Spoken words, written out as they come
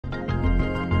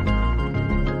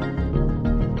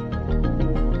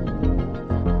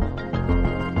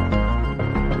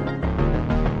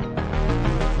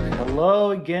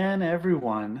Hello again,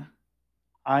 everyone.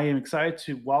 I am excited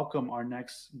to welcome our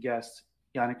next guest,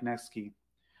 Jan Kneski.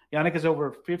 Yannick has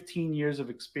over 15 years of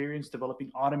experience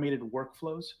developing automated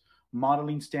workflows,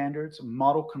 modeling standards,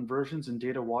 model conversions, and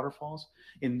data waterfalls.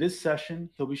 In this session,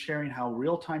 he'll be sharing how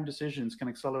real time decisions can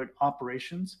accelerate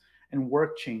operations and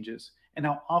work changes, and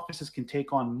how offices can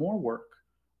take on more work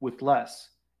with less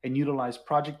and utilize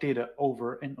project data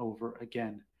over and over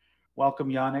again. Welcome,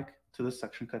 Yannick, to the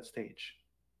Section Cut stage.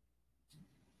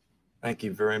 Thank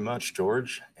you very much,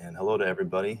 George, and hello to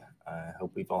everybody. I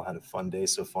hope we've all had a fun day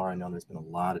so far. I know there's been a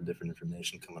lot of different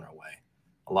information coming our way,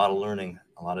 a lot of learning,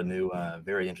 a lot of new,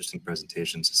 very interesting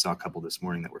presentations. I saw a couple this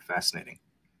morning that were fascinating.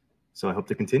 So I hope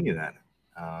to continue that.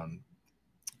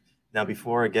 Now,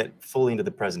 before I get fully into the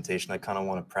presentation, I kind of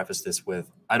want to preface this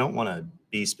with, I don't want to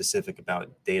be specific about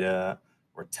data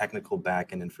or technical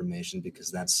backend information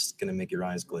because that's going to make your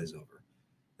eyes glaze over.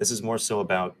 This is more so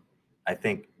about, I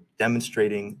think,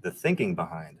 demonstrating the thinking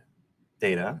behind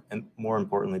data, and more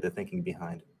importantly, the thinking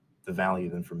behind the value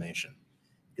of information,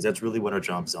 because that's really what our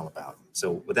job is all about.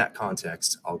 So with that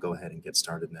context, I'll go ahead and get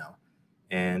started now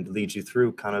and lead you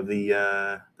through kind of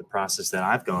the process that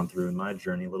I've gone through in my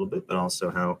journey a little bit, but also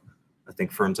how I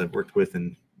think firms I've worked with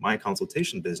in my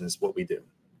consultation business, what we do.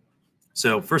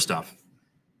 So first off,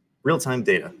 real-time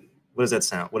data. What does that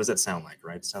sound? What does that sound like,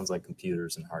 right? It sounds like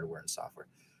computers and hardware and software.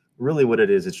 Really what it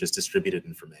is, it's just distributed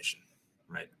information,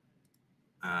 right?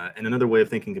 And another way of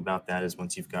thinking about that is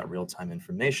once you've got real-time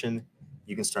information,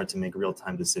 you can start to make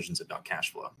real-time decisions about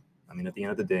cash flow. I mean, at the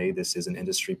end of the day, this is an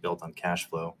industry built on cash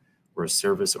flow. We're a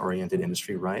service-oriented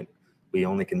industry, right? We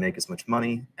only can make as much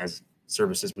money as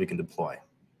services we can deploy.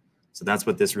 So that's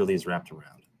what this really is wrapped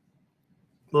around.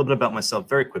 A little bit about myself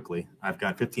very quickly. I've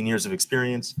got 15 years of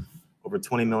experience, over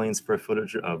 20 million square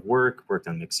footage of work, worked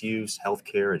on mixed use,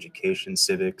 healthcare, education,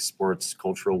 civics, sports,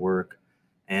 cultural work.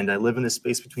 And I live in this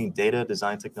space between data,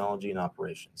 design, technology, and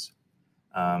operations.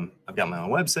 I've got my own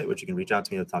website, which you can reach out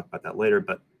to me to talk about that later,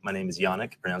 but my name is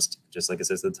Yannick, pronounced just like it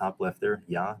says at the top left there,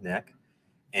 Yannick.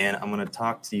 And I'm gonna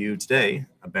talk to you today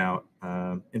about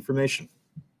information,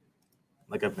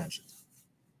 like I've mentioned.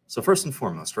 So first and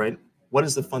foremost, right, what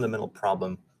is the fundamental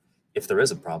problem, if there is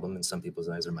a problem, in some people's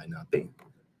eyes there might not be,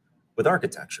 with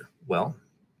architecture? Well,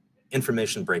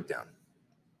 information breakdown.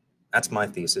 That's my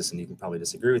thesis, and you can probably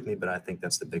disagree with me, but I think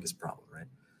that's the biggest problem, right?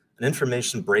 An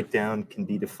information breakdown can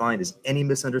be defined as any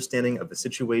misunderstanding of a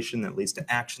situation that leads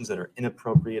to actions that are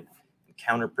inappropriate and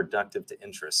counterproductive to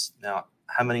interests. Now,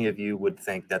 how many of you would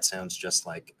think that sounds just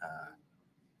like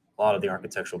a lot of the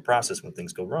architectural process when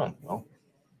things go wrong? Well,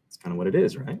 it's kind of what it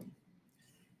is, right?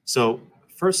 So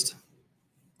first,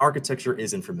 architecture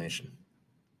is information.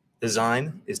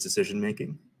 Design is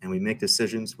decision-making, and we make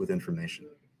decisions with information.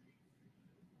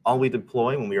 All we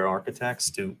deploy when we are architects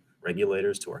to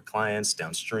regulators, to our clients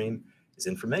downstream, is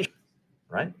information,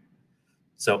 right?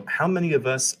 So how many of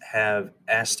us have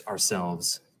asked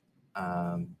ourselves,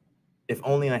 if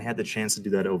only I had the chance to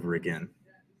do that over again,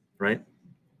 right?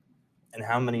 And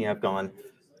how many have gone,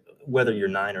 whether you're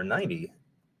 9 or 90,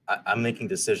 I'm making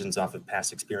decisions off of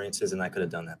past experiences and I could have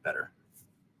done that better.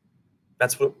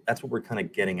 That's what we're kind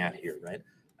of getting at here, right?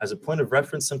 As a point of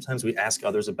reference, sometimes we ask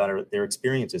others about their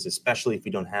experiences, especially if we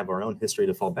don't have our own history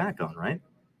to fall back on, right?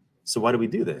 So why do we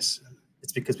do this?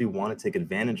 It's because we want to take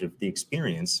advantage of the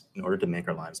experience in order to make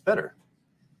our lives better.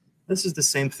 This is the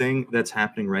same thing that's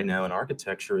happening right now in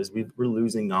architecture, is we're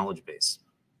losing knowledge base.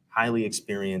 Highly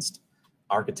experienced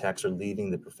architects are leaving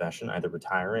the profession, either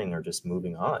retiring or just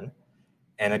moving on.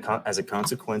 And as a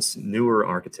consequence, newer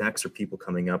architects or people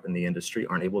coming up in the industry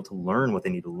aren't able to learn what they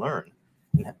need to learn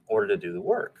in order to do the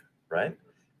work, right?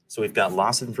 So we've got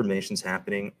lots of information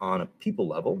happening on a people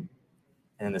level.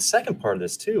 And the second part of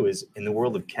this too is in the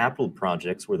world of capital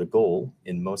projects, where the goal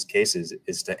in most cases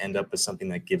is to end up with something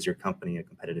that gives your company a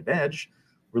competitive edge,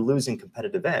 we're losing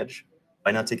competitive edge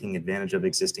by not taking advantage of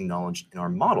existing knowledge in our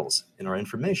models, in our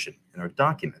information, in our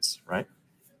documents, right?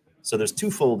 So there's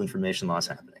twofold information loss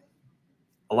happening.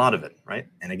 A lot of it, right?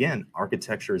 And again,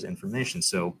 architecture is information,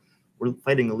 so we're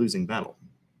fighting a losing battle.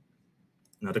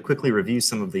 Now, to quickly review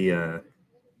some of the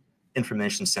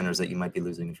information centers that you might be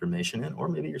losing information in, or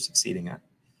maybe you're succeeding at.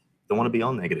 Don't want to be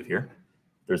all negative here.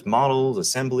 There's models,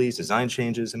 assemblies, design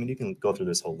changes. I mean, you can go through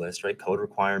this whole list, right? Code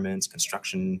requirements,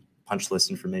 construction, punch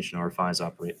list information, RFIs,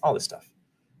 operate, all this stuff,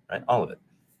 right? All of it.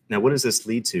 Now, what does this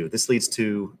lead to? This leads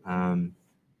to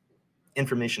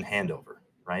information handover,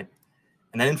 right?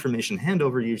 And that information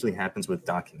handover usually happens with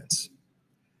documents.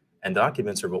 And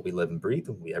documents are what we live and breathe.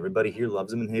 Everybody here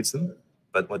loves them and hates them.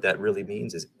 But what that really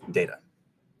means is data,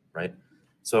 right?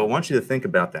 So I want you to think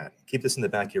about that. Keep this in the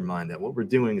back of your mind, that what we're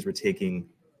doing is we're taking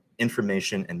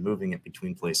information and moving it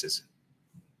between places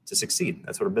to succeed.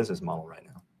 That's our business model right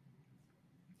now.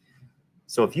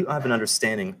 So if you have an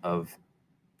understanding of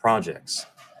projects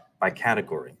by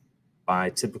category,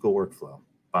 by typical workflow,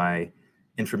 by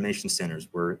information centers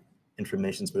where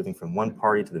information is moving from one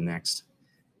party to the next,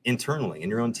 internally in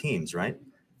your own teams, right?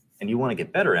 And you want to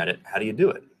get better at it, how do you do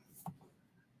it?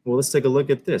 Well, let's take a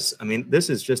look at this. I mean, this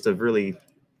is just a really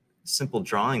simple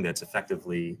drawing that's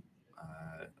effectively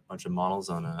a bunch of models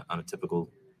on a typical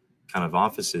kind of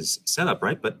office's setup,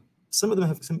 right? But some of them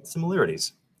have some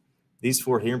similarities. These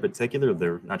four here in particular,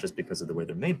 they're not just because of the way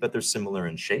they're made, but they're similar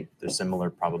in shape. They're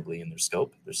similar probably in their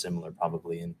scope. They're similar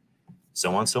probably in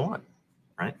so on,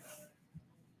 right?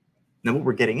 Now what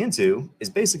we're getting into is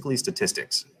basically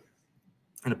statistics.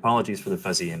 And apologies for the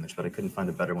fuzzy image, but I couldn't find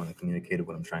a better one that communicated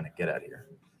what I'm trying to get at here.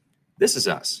 This is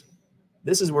us.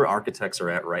 This is where architects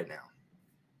are at right now.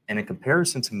 And in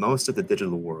comparison to most of the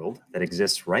digital world that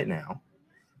exists right now,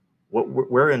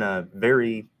 we're in a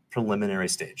very preliminary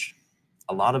stage.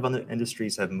 A lot of other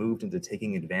industries have moved into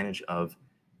taking advantage of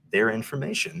their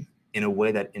information in a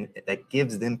way that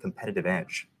gives them competitive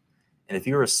edge. And if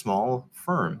you're a small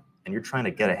firm and you're trying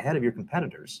to get ahead of your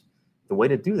competitors, the way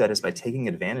to do that is by taking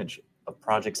advantage of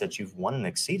projects that you've won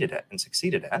and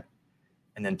succeeded at,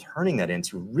 and then turning that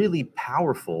into really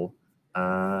powerful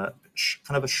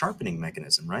kind of a sharpening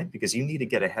mechanism, right? Because you need to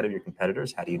get ahead of your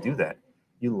competitors. How do you do that?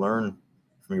 You learn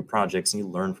from your projects and you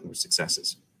learn from your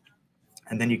successes.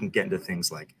 And then you can get into things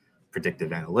like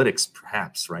predictive analytics,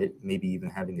 perhaps, right? Maybe even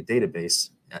having a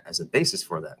database as a basis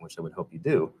for that, which I would hope you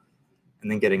do.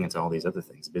 And then getting into all these other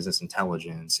things, business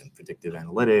intelligence and predictive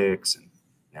analytics and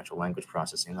natural language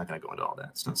processing. I'm not going to go into all that.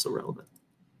 It's not so relevant.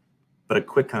 But a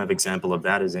quick kind of example of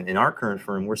that is in our current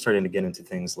firm, we're starting to get into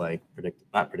things like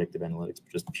not predictive analytics,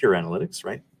 but just pure analytics,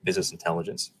 right? Business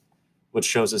intelligence, which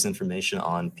shows us information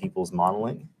on people's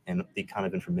modeling and the kind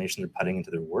of information they're putting into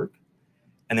their work.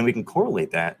 And then we can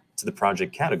correlate that to the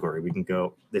project category. We can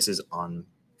go, this is kind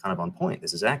of on point.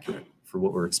 This is accurate for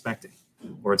what we're expecting,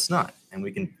 or it's not. And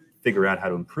we can figure out how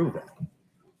to improve that.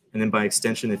 And then by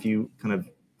extension, if you kind of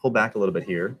pull back a little bit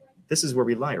here, this is where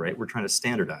we lie, right? We're trying to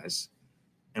standardize.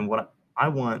 And what I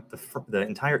want the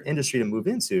entire industry to move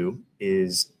into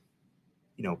is,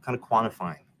 kind of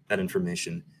quantifying that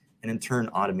information and in turn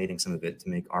automating some of it to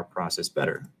make our process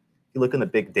better. If you look in the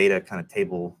big data kind of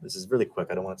table, this is really quick.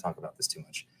 I don't want to talk about this too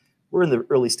much. We're in the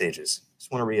early stages.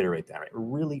 Just want to reiterate that, right? We're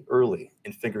really early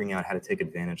in figuring out how to take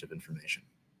advantage of information.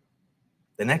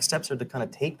 The next steps are to kind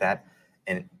of take that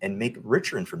and make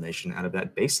richer information out of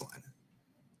that baseline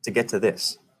to get to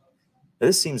this. Now,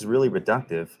 this seems really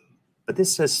reductive, but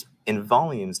this says in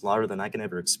volumes louder than I can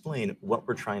ever explain what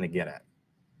we're trying to get at.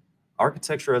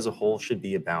 Architecture as a whole should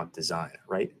be about design,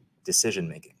 right? Decision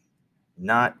making,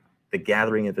 not the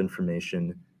gathering of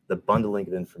information, the bundling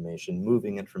of information,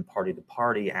 moving it from party to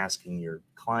party, asking your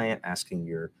client, asking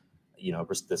your,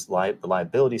 the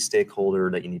liability stakeholder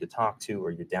that you need to talk to,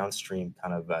 or your downstream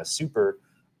kind of super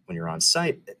when you're on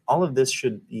site. All of this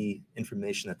should be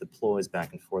information that deploys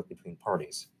back and forth between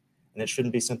parties. And it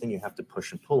shouldn't be something you have to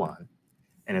push and pull on.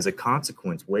 And as a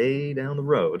consequence, way down the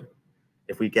road,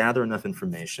 if we gather enough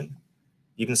information,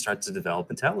 you can start to develop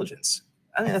intelligence.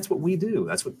 I mean, that's what we do.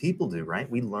 That's what people do, right?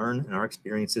 We learn and our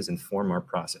experiences inform our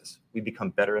process. We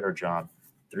become better at our job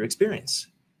through experience.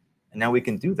 And now we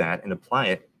can do that and apply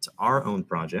it to our own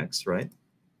projects, right?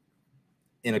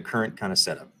 In a current kind of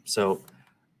setup. So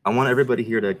I want everybody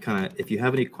here to kind of, if you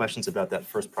have any questions about that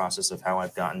first process of how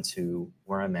I've gotten to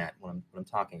where I'm at, what I'm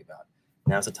talking about,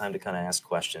 now's the time to kind of ask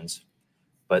questions.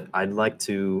 But I'd like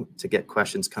to get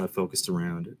questions kind of focused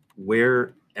around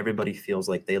where everybody feels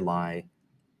like they lie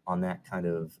on that kind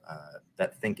of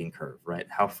that thinking curve, right?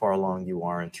 How far along you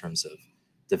are in terms of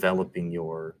developing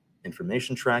your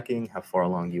information tracking, how far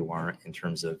along you are in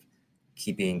terms of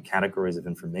keeping categories of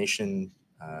information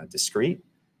discrete,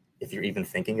 if you're even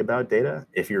thinking about data,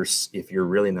 if you're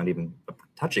really not even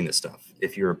touching this stuff,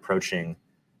 if you're approaching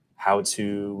how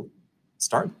to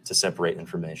start to separate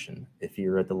information, if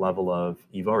you're at the level of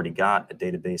you've already got a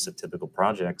database of typical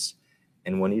projects,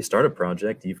 and when you start a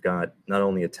project, you've got not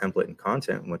only a template and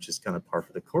content, which is kind of par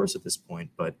for the course at this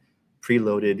point, but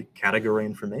preloaded category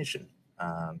information,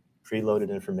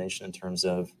 preloaded information in terms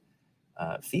of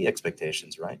fee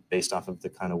expectations, right? Based off of the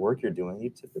kind of work you're doing, you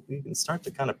typically can start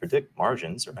to kind of predict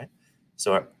margins, right?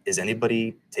 So is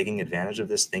anybody taking advantage of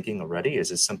this thinking already? Is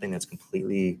this something that's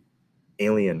completely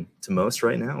alien to most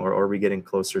right now, or are we getting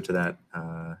closer to that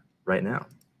right now?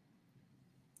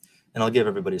 And I'll give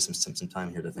everybody some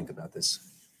time here to think about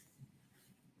this.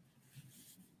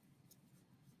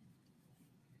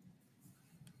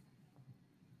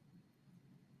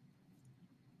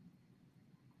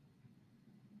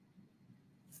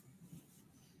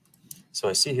 So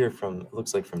I see here from, it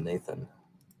looks like from Nathan.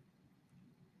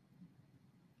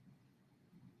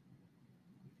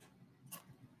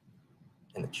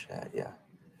 In the chat, yeah.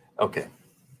 Okay.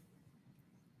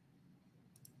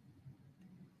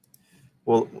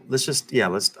 Well,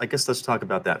 I guess let's talk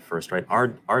about that first, right?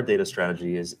 Our data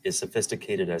strategy is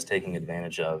sophisticated as taking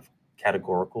advantage of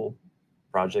categorical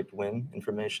project win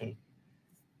information,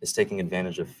 is taking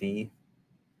advantage of fee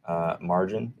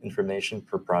margin information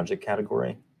per project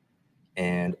category.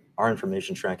 And our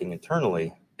information tracking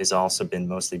internally has also been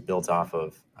mostly built off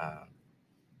of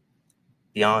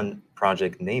beyond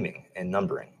project naming and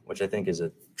numbering, which I think is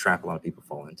a trap a lot of people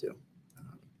fall into.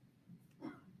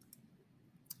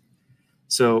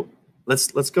 So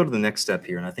let's go to the next step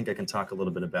here, and I think I can talk a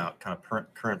little bit about kind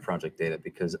of current project data,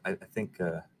 because I think.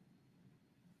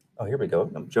 Oh, here we go.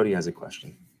 Jody has a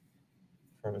question.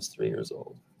 Firm is 3 years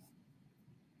old.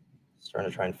 Starting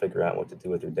to try and figure out what to do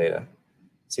with your data.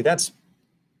 See, that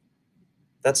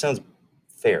sounds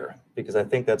fair, because I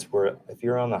think that's where, if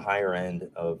you're on the higher end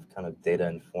of kind of data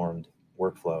informed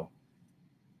workflow,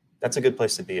 that's a good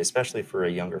place to be, especially for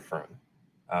a younger firm.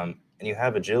 And you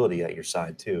have agility at your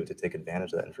side too, to take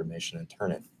advantage of that information and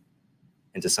turn it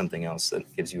into something else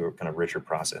that gives you a kind of richer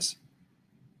process.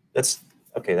 That's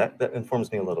okay. That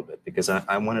informs me a little bit, because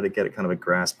I wanted to get a kind of a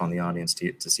grasp on the audience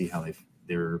to see how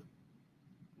they're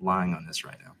lying on this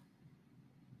right now.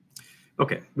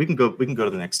 Okay, we can go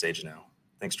to the next stage now.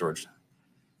 Thanks, George.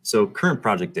 So current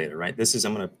project data, right?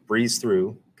 I'm going to breeze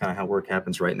through kind of how work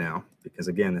happens right now, because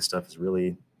again, this stuff is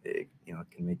really big. You know, it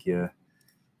can make you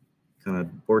kind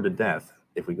of bored to death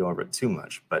if we go over it too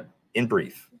much. But in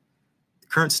brief, the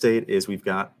current state is we've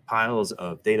got piles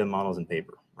of data, models, and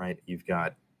paper, right? You've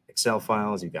got Excel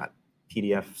files, you've got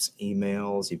PDFs,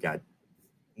 emails, you've got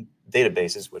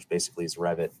databases, which basically is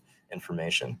Revit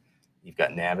information. You've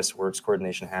got Navisworks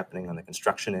coordination happening on the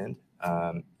construction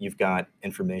end. You've got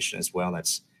information as well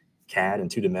that's CAD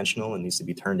and two-dimensional and needs to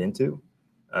be turned into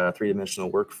three-dimensional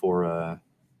work for an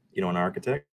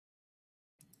architect.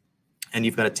 And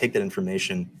you've got to take that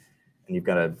information and you've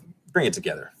got to bring it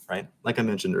together, right? Like I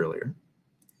mentioned earlier.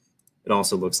 It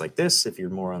also looks like this if you're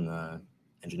more on the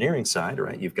engineering side,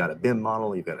 right? You've got a BIM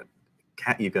model, you've got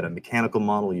a mechanical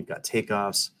model, you've got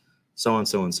takeoffs, so on,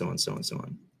 so on, so on, so on, so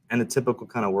on. And the typical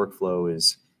kind of workflow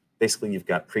is basically you've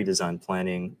got pre-designed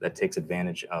planning that takes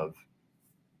advantage of,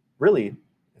 really,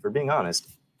 if we're being honest,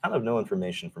 kind of no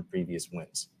information from previous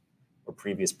wins or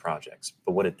previous projects.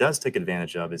 But what it does take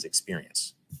advantage of is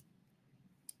experience.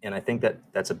 And I think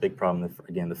that's a big problem that,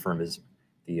 again,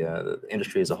 the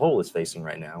industry as a whole is facing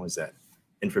right now, is that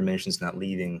information is not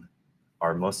leaving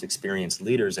our most experienced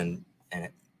leaders and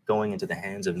going into the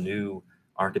hands of new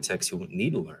architects who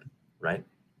need to learn, right?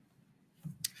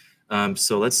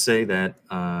 So let's say that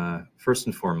first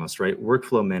and foremost, right,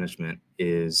 workflow management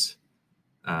is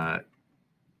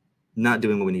not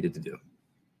doing what we needed to do.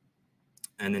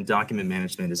 And then document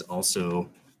management is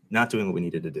also not doing what we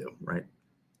needed to do, right?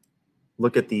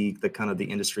 Look at the kind of the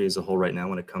industry as a whole right now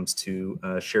when it comes to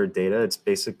shared data. It's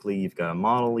basically you've got a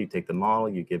model, you take the model,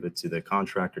 you give it to the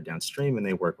contractor downstream, and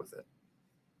they work with it,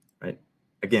 right?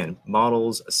 Again,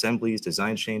 models, assemblies,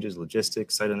 design changes,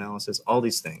 logistics, site analysis, all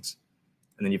these things.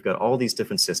 And then you've got all these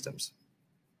different systems.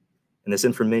 And this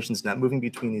information is not moving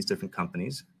between these different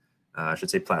companies, I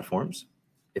should say platforms,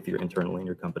 if you're internally in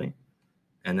your company,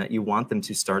 and that you want them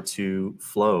to start to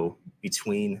flow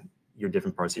between your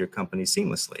different parts of your company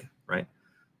seamlessly, right?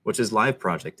 Which is live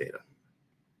project data.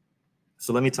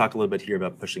 So let me talk a little bit here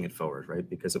about pushing it forward, right?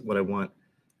 Because what I want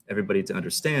everybody to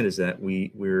understand is that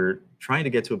we're trying to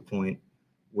get to a point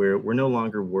where we're no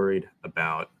longer worried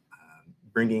about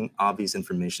bringing obvious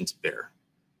information to bear.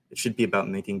 It should be about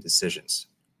making decisions,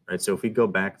 right? So if we go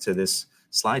back to this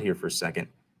slide here for a second,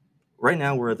 right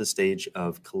now we're at the stage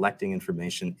of collecting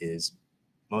information is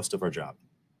most of our job.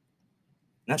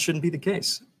 And that shouldn't be the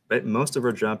case, right? Most of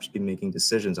our job should be making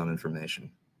decisions on information.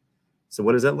 So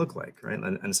what does that look like, right?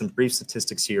 And some brief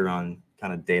statistics here on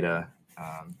kind of data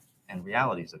and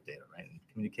realities of data, right? And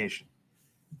communication.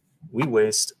 We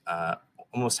waste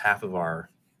almost half of our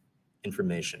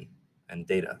information and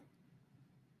data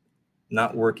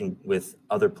not working with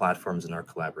other platforms and our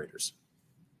collaborators.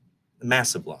 A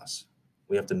massive loss.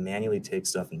 We have to manually take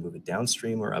stuff and move it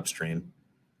downstream or upstream.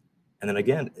 And then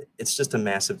again, it's just a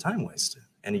massive time waste.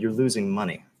 And you're losing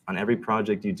money on every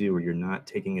project you do where you're not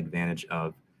taking advantage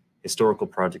of historical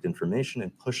project information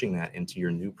and pushing that into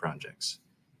your new projects.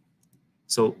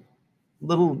 So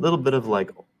little bit of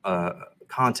like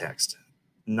context,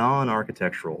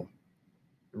 non-architectural,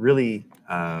 really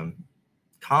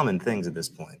common things at this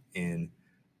point in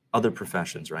other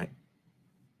professions, right?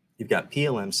 You've got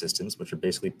PLM systems, which are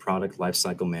basically product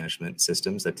lifecycle management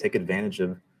systems that take advantage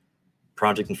of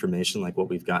project information like what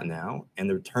we've got now, and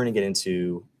they're turning it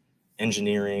into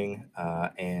engineering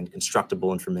and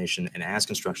constructible information. And as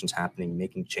construction's happening,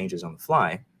 making changes on the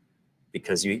fly,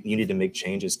 because you need to make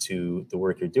changes to the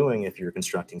work you're doing if you're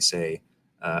constructing, say,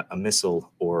 a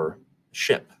missile or a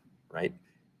ship, right?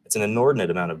 It's an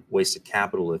inordinate amount of wasted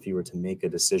capital if you were to make a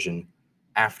decision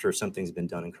after something's been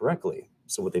done incorrectly.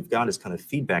 So what they've got is kind of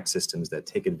feedback systems that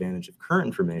take advantage of current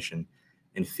information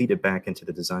and feed it back into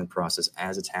the design process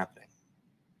as it's happening.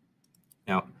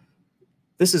 Now,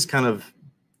 this is kind of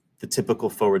the typical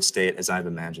forward state as I've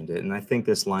imagined it. And I think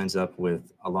this lines up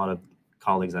with a lot of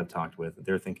colleagues I've talked with.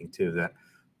 They're thinking too that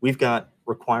we've got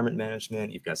requirement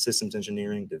management, you've got systems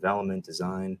engineering, development,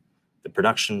 design, the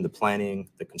production, the planning,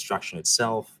 the construction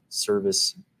itself,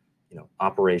 service,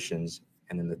 operations,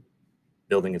 and then the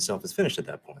building itself is finished at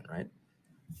that point, right?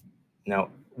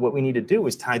 Now, what we need to do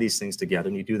is tie these things together,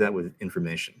 and you do that with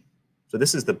information. So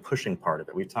this is the pushing part of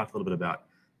it. We've talked a little bit about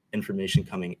information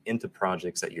coming into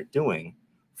projects that you're doing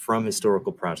from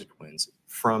historical project wins,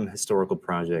 from historical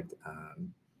project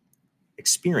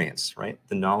experience, right?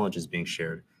 The knowledge is being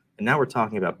shared. And now we're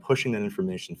talking about pushing that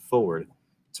information forward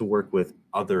to work with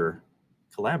other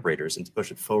collaborators and to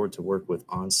push it forward to work with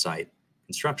on-site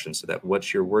construction so that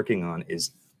what you're working on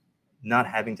is not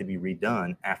having to be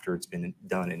redone after it's been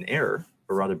done in error,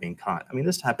 but rather being caught. I mean,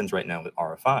 this happens right now with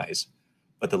RFIs,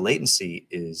 but the latency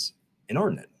is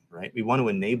inordinate, right? We want to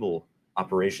enable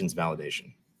operations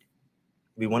validation.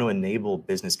 We want to enable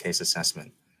business case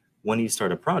assessment when you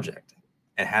start a project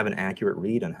and have an accurate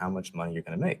read on how much money you're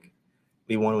going to make.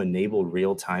 We want to enable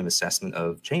real-time assessment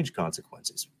of change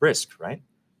consequences, risk, right?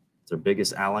 It's our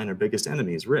biggest ally and our biggest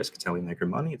enemy is risk. It's how we make our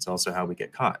money. It's also how we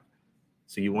get caught.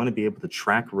 So you want to be able to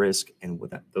track risk and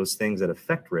with that, those things that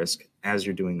affect risk as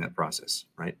you're doing that process,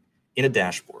 right? In a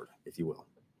dashboard, if you will.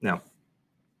 Now, I'm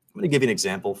going to give you an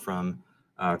example from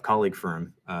a colleague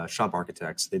firm, Shop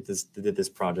Architects. They did this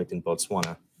project in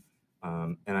Botswana,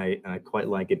 and I quite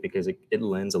like it because it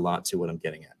lends a lot to what I'm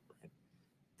getting at. Right?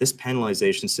 This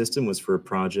panelization system was for a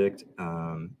project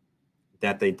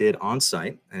that they did on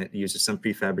site, and it uses some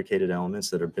prefabricated elements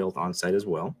that are built on site as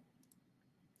well.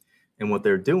 And what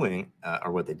they're doing,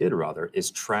 or what they did rather,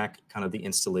 is track kind of the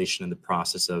installation and the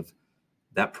process of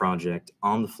that project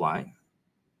on the fly,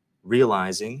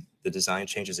 realizing the design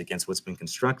changes against what's been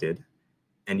constructed,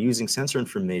 and using sensor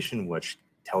information, which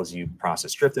tells you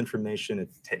process drift information.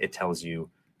 It tells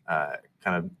you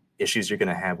kind of issues you're going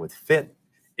to have with fit,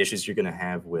 issues you're going to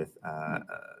have with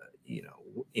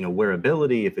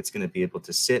wearability, if it's going to be able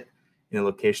to sit in a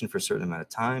location for a certain amount of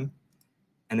time.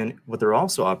 And then what they're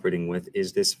also operating with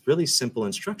is this really simple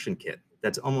instruction kit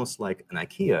that's almost like an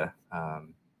IKEA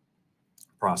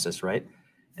process, right?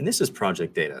 And this is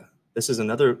project data. This is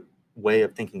another way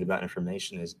of thinking about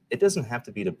information is it doesn't have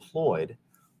to be deployed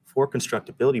for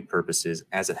constructability purposes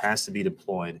as it has to be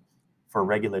deployed for a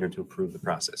regulator to approve the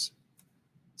process.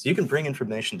 So you can bring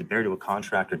information to bear to a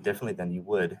contractor differently than you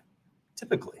would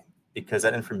typically because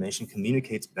that information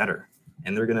communicates better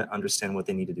and they're going to understand what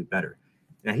they need to do better.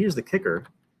 Now, here's the kicker.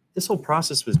 This whole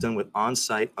process was done with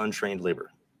on-site untrained labor,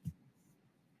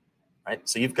 right?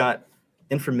 So you've got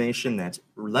information that's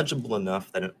legible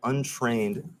enough that an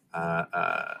untrained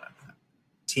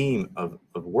team of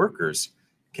workers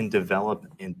can develop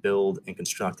and build and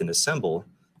construct and assemble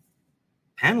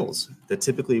panels that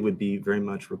typically would be very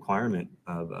much requirement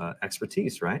of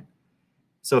expertise, right?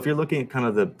 So if you're looking at kind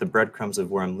of the breadcrumbs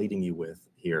of where I'm leading you with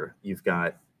here, you've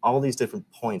got all these different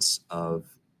points of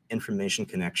information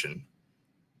connection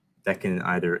that can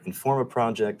either inform a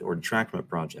project or detract from a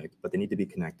project, but they need to be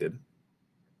connected.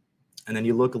 And then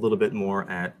you look a little bit more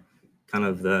at kind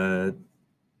of the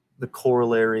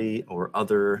corollary or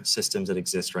other systems that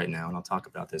exist right now. And I'll talk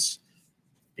about this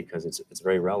because it's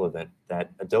very relevant,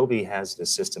 that Adobe has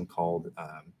this system called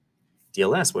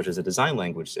DLS, which is a design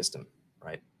language system,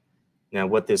 right? Now,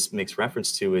 what this makes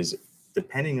reference to is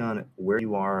depending on where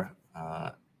you are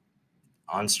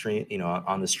on stream,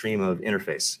 on the stream of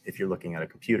interface. If you're looking at a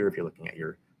computer, if you're looking at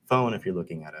your phone, if you're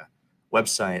looking at a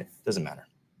website, doesn't matter.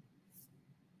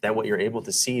 That what you're able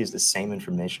to see is the same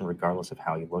information regardless of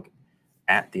how you look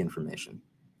at the information.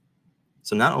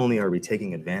 So not only are we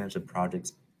taking advantage of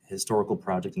historical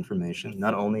project information,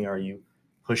 not only are you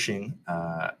pushing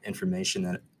information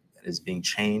that is being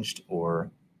changed or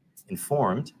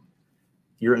informed,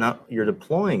 you're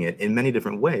deploying it in many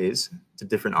different ways to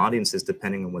different audiences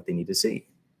depending on what they need to see,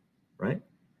 right?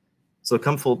 So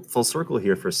come full circle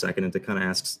here for a second, and to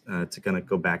kind of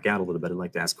go back out a little bit, I'd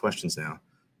like to ask questions now.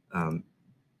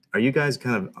 Are you guys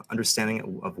kind of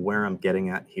understanding of where I'm getting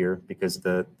at here? Because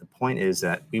the point is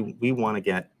that we want to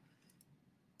get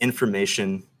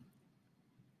information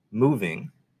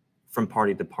moving from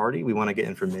party to party. We want to get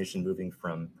information moving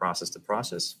from process to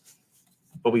process,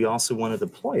 but we also want to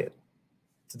deploy it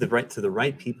to the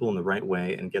right people in the right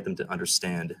way and get them to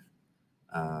understand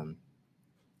the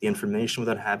information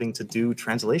without having to do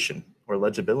translation or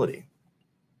legibility.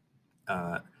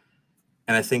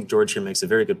 And I think George here makes a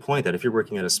very good point that if you're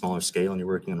working at a smaller scale and you're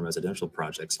working on residential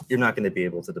projects, you're not going to be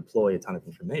able to deploy a ton of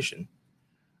information.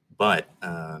 But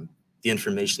the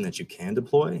information that you can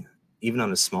deploy, even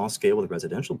on a small scale with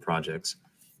residential projects,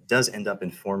 does end up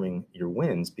informing your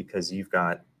wins because you've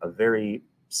got a very,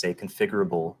 say,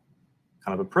 configurable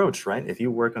kind of approach, right? If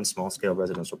you work on small scale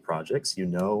residential projects, you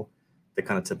know the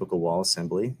kind of typical wall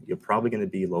assembly. You're probably going to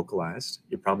be localized.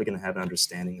 You're probably going to have an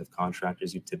understanding of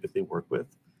contractors you typically work with.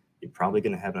 You're probably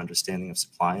going to have an understanding of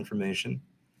supply information.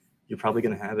 You're probably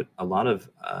going to have a lot of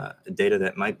data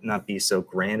that might not be so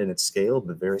grand in its scale,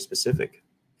 but very specific.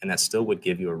 And that still would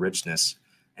give you a richness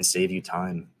and save you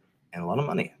time and a lot of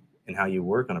money in how you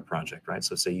work on a project, right?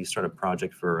 So say you start a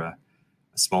project for a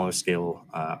smaller scale,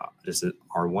 just an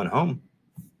R1 home,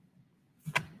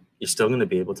 you're still going to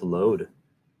be able to load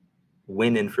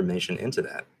win information into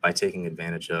that by taking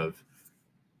advantage of,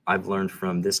 I've learned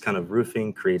from this kind of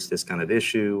roofing creates this kind of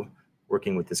issue,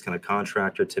 working with this kind of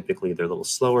contractor, typically they're a little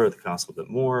slower, they cost a little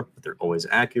bit more, but they're always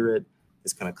accurate.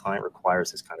 This kind of client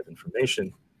requires this kind of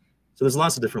information. So there's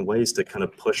lots of different ways to kind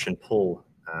of push and pull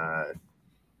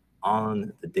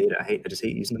on the data. I just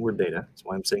hate using the word data. That's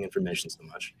why I'm saying information so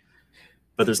much.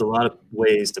 But there's a lot of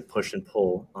ways to push and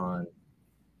pull on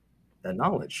that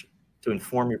knowledge to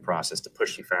inform your process, to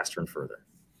push you faster and further.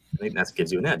 I think that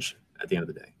gives you an edge at the end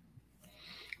of the day.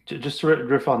 Just to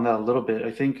riff on that a little bit,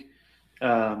 I think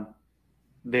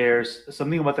there's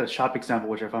something about that shop example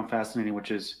which I found fascinating,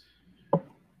 which is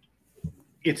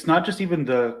it's not just even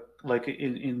the, like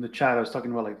in the chat, I was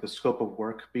talking about like the scope of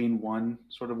work being one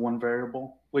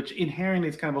variable, which inherently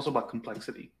is kind of also about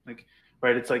complexity. Like,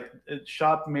 right, it's like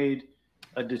shop made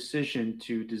a decision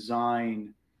to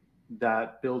design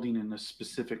that building in a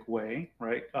specific way,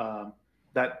 right?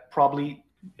 That probably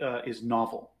is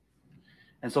novel.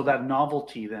 And so that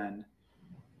novelty then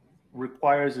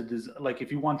requires like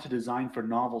if you want to design for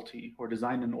novelty or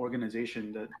design an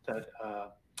organization that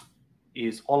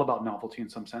is all about novelty in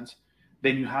some sense,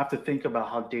 then you have to think about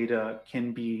how data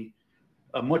can be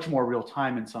much more real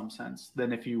time in some sense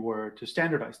than if you were to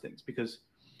standardize things, because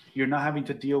you're not having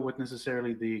to deal with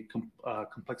necessarily the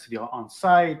complexity on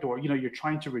site, or you're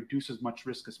trying to reduce as much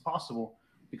risk as possible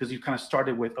because you kind of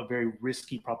started with a very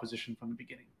risky proposition from the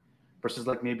beginning, versus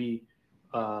like maybe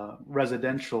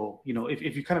residential.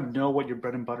 If you kind of know what your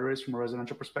bread and butter is from a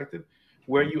residential perspective,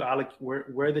 where you allocate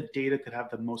where the data could have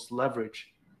the most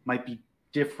leverage might be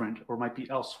different or might be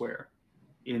elsewhere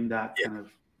in that kind of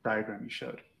diagram you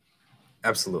showed.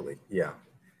 Absolutely, yeah.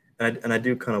 And I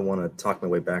do kind of want to talk my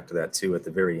way back to that too at the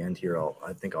very end here.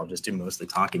 I think I'll just do mostly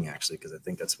talking actually, because I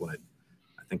think that's what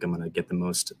I think I'm going to get the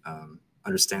most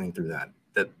understanding through that.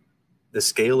 That the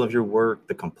scale of your work,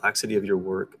 the complexity of your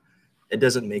work, it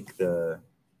doesn't make the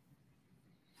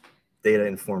data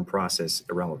informed process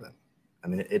irrelevant. I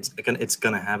mean, it's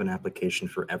going to have an application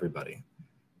for everybody.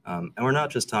 And we're not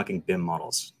just talking BIM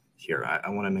models here. I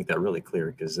want to make that really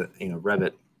clear, because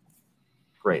Revit,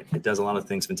 great, it does a lot of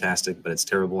things fantastic, but it's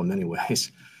terrible in many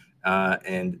ways.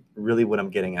 And really what I'm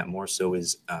getting at more so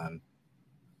is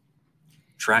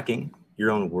tracking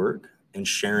your own work and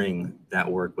sharing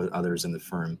that work with others in the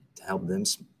firm to help them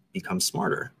become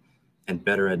smarter and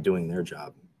better at doing their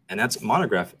job. And that's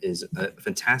Monograph is a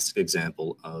fantastic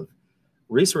example of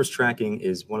resource tracking.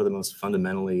 Is one of the most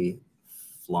fundamentally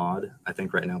flawed, I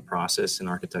think right now, process in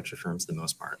architecture firms for the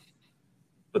most part.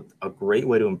 But a great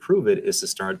way to improve it is to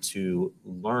start to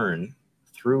learn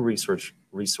through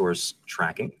resource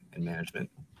tracking and management,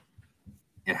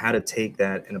 and how to take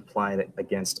that and apply it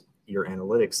against your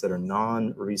analytics that are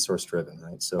non-resource driven,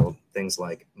 right? So things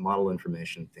like model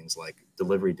information, things like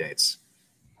delivery dates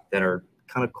that are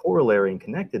kind of corollary and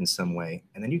connected in some way.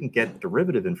 And then you can get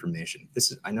derivative information.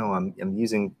 I know I'm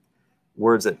using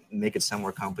words that make it sound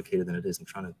more complicated than it is. I'm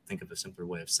trying to think of a simpler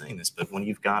way of saying this, but when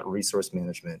you've got resource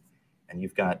management and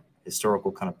you've got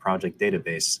historical kind of project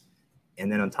database,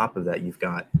 and then on top of that, you've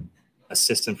got a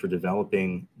system for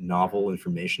developing novel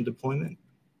information deployment,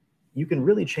 you can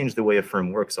really change the way a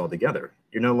firm works altogether.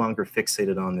 You're no longer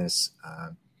fixated on this,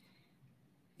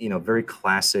 very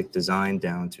classic design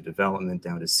down to development,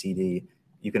 down to CD.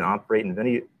 You can operate in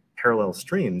many parallel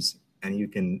streams, and you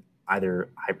can either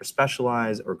hyper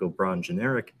specialize or go broad and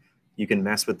generic. You can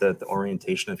mess with the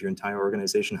orientation of your entire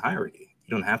organization hierarchy. You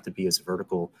don't have to be as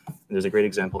vertical. And there's a great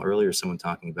example earlier, someone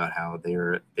talking about how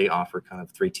they offer kind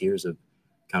of 3 tiers of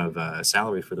kind of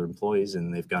salary for their employees,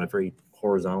 and they've got a very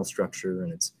horizontal structure,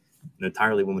 and it's an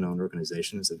entirely woman-owned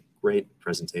organization. It's a great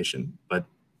presentation, but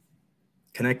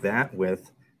connect that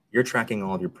with you're tracking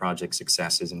all of your project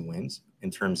successes and wins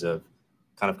in terms of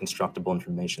kind of constructible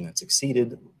information that's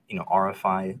exceeded,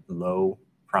 RFI, low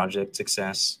project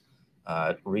success,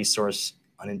 resource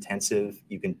unintensive.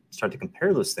 You can start to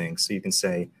compare those things. So you can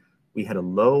say, we had a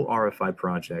low RFI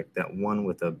project that won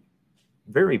with a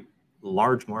very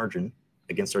large margin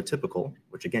against our typical,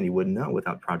 which again, you wouldn't know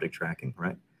without project tracking,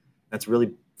 right? That's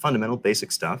really fundamental,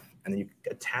 basic stuff. And then you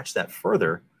attach that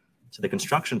further to the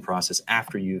construction process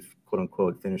after you've quote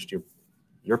unquote finished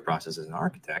your process as an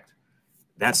architect.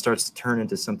 That starts to turn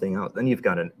into something else. Then you've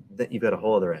got a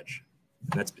whole other edge.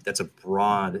 And that's a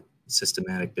broad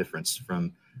systematic difference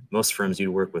from most firms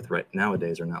you work with right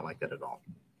nowadays are not like that at all.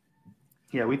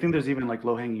 Yeah, we think there's even like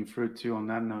low-hanging fruit too on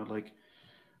that note. Like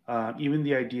even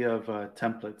the idea of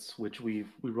templates, which we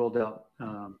rolled out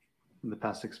in the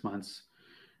past 6 months.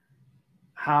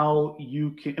 How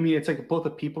you can, I mean, it's like both a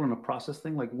people and a process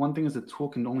thing. Like one thing is the tool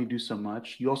can only do so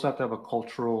much. You also have to have a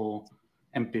cultural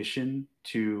ambition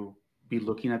to be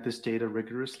looking at this data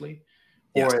rigorously,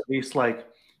 Yes. or at least like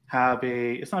have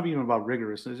it's not even about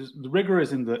rigorous. It's just, the rigor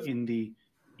is in the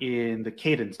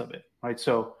cadence of it, right?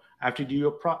 So after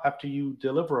you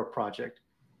deliver a project,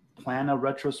 plan a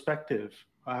retrospective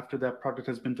after that project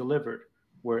has been delivered,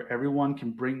 where everyone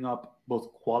can bring up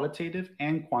both qualitative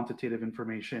and quantitative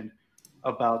information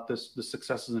about the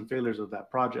successes and failures of that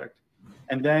project.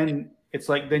 And then it's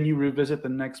like, then you revisit the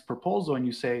next proposal and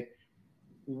you say,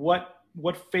 what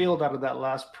failed out of that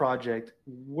last project?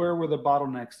 Where were the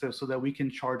bottlenecks there so that we can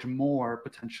charge more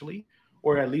potentially,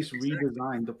 or at least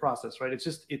redesign the process, right?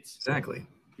 It's exactly.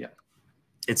 Yeah.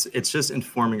 It's just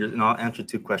informing and I'll answer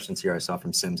 2 questions here I saw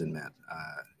from Sims and Matt.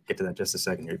 Get to that just a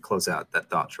second here, close out that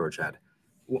thought George had.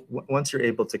 Once you're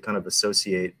able to kind of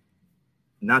associate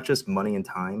not just money and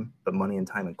time, but money and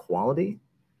time and quality,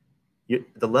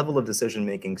 the level of decision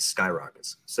making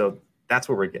skyrockets. So that's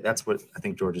what I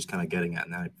think George is kind of getting at,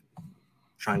 and I'm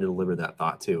trying to deliver that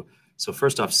thought too. So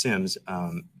first off, Sims,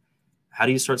 how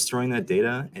do you start storing that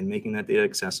data and making that data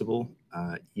accessible?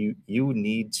 You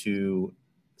need to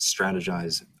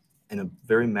strategize in a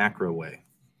very macro way.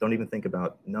 Don't even think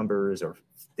about numbers or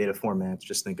data formats.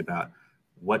 Just think about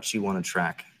what you want to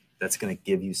track that's going to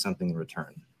give you something in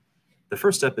return. The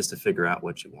first step is to figure out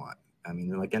what you want. I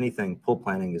mean, like anything, pull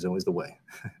planning is always the way.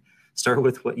 Start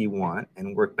with what you want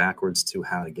and work backwards to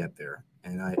how to get there.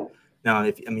 And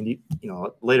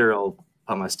later I'll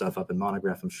put my stuff up in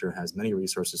Monograph. I'm sure has many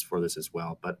resources for this as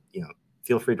well. But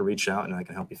feel free to reach out and I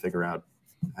can help you figure out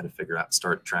how to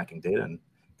start tracking data and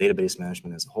database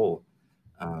management as a whole.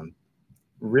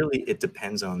 Really, it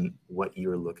depends on what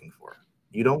you're looking for.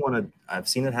 You don't want to. I've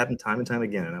seen it happen time and time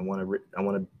again, and I want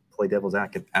to play devil's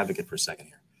advocate for a second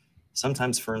here.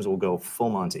 Sometimes firms will go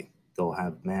full Monty. They'll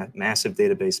have massive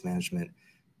database management,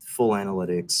 full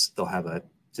analytics. They'll have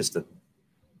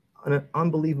an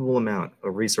unbelievable amount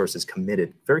of resources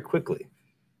committed very quickly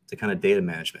to kind of data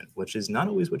management, which is not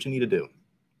always what you need to do.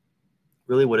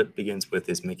 Really what it begins with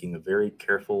is making a very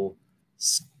careful,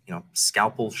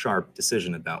 scalpel sharp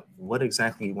decision about what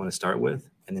exactly you want to start with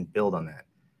and then build on that.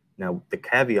 Now, the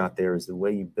caveat there is the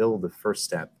way you build the first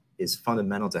step is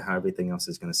fundamental to how everything else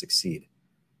is going to succeed.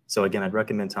 So again, I'd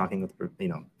recommend talking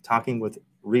with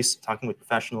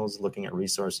professionals, looking at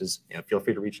resources. Feel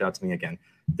free to reach out to me again.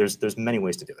 There's many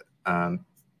ways to do it. And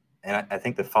I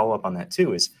think the follow up on that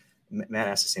too is Matt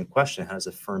asked the same question: how does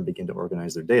a firm begin to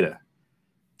organize their data?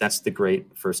 That's the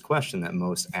great first question that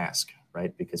most ask,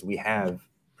 right? Because we have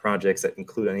projects that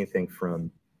include anything from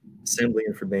assembly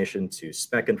information to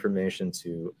spec information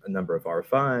to a number of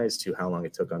RFIs to how long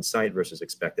it took on site versus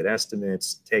expected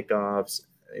estimates, takeoffs,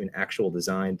 actual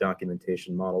design,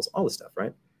 documentation, models, all this stuff,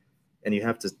 right? And you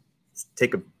have to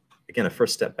take a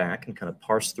first step back and kind of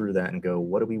parse through that and go,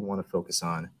 what do we want to focus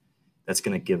on that's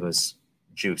going to give us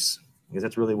juice? Because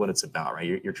that's really what it's about,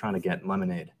 right? You're trying to get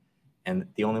lemonade. And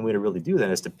the only way to really do that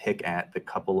is to pick at the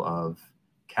couple of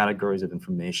categories of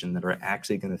information that are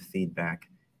actually going to feed back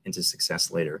into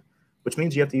success later, which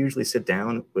means you have to usually sit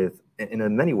down with,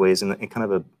 in many ways, in kind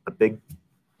of a big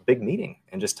meeting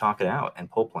and just talk it out and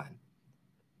pull plan.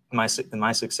 In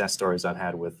my success stories I've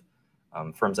had with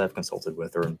firms I've consulted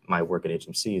with or my work at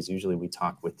HMC is usually we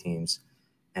talk with teams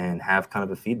and have kind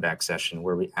of a feedback session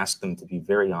where we ask them to be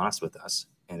very honest with us.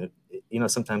 And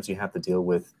sometimes you have to deal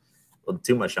with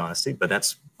too much honesty, but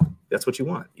that's that's what you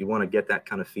want. You want to get that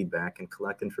kind of feedback and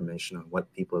collect information on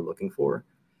what people are looking for.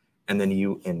 And then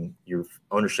you and your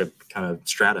ownership kind of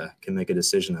strata can make a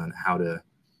decision on how to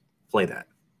play that.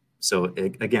 So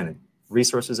again,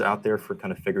 resources out there for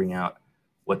kind of figuring out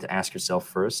what to ask yourself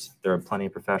first. There are plenty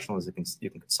of professionals that you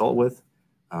can consult with.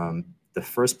 The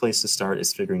first place to start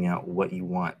is figuring out what you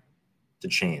want to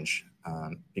change.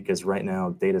 Because right now,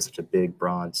 data is such a big,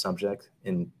 broad subject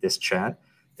in this chat.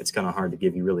 It's kind of hard to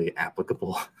give you really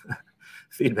applicable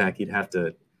feedback. You'd have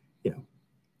to,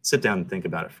 sit down and think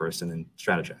about it first and then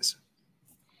strategize.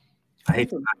 I hate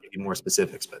to not give you more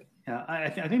specifics, but yeah, I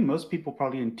think most people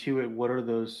probably intuit what are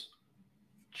those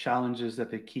challenges that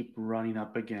they keep running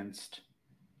up against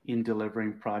in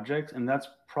delivering projects, and that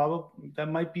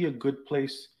might be a good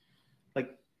place.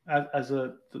 Like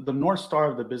the North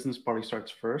Star of the business probably starts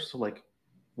first. So like,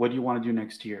 what do you want to do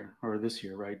next year or this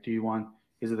year, right?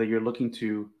 Is it that you're looking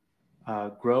to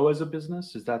grow as a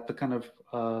business? Is that the kind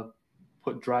of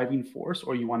driving force,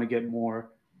 or you want to get more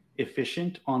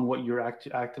efficient on what you're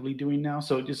actively doing now?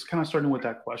 So just kind of starting with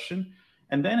that question,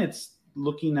 and then it's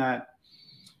looking at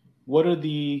what are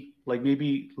the like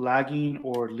maybe lagging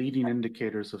or leading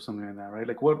indicators of something like that, right?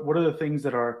 Like what are the things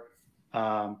that are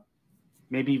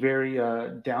maybe very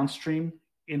downstream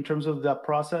in terms of that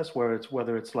process,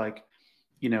 whether it's like,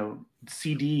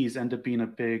 CDs end up being a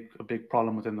big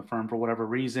problem within the firm for whatever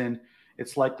reason.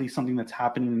 It's likely something that's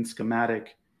happening in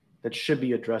schematic that should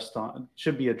be addressed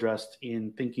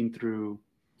in thinking through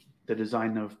the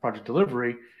design of project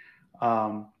delivery.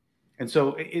 And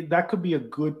so that could be a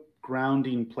good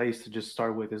grounding place to just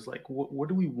start with, is like, what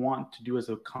do we want to do as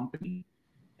a company?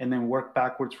 And then work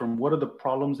backwards from what are the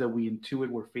problems that we intuit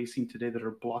we're facing today that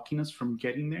are blocking us from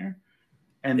getting there?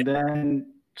 And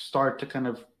then start to kind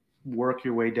of work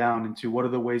your way down into what are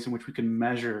the ways in which we can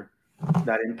measure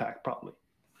that impact probably.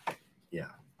 Yeah.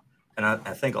 And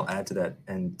I think I'll add to that,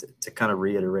 and to kind of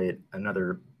reiterate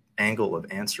another angle of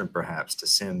answering perhaps to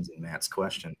Sim's and Matt's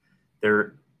question,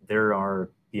 there are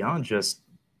beyond just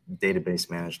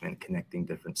database management, connecting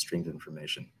different streams of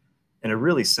information. In a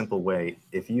really simple way,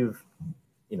 if you've,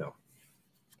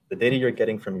 the data you're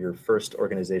getting from your first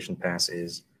organization pass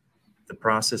is the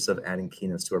process of adding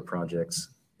keynotes to our projects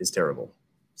is terrible.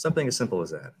 Something as simple as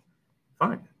that.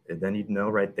 Fine. And then you'd know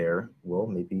right there, well,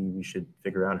 maybe we should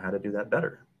figure out how to do that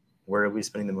better. Where are we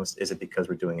spending the most? Is it because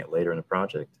we're doing it later in the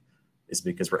project? Is it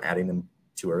because we're adding them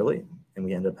too early and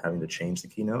we end up having to change the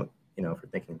keynote? If we're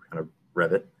thinking kind of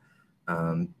Revit,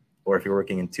 or if you're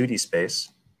working in 2D space,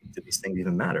 do these things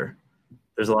even matter?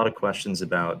 There's a lot of questions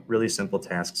about really simple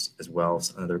tasks as well.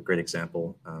 So another great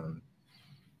example,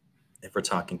 if we're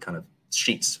talking kind of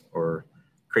sheets or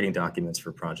creating documents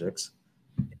for projects,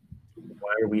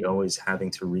 why are we always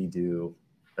having to redo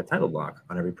a title block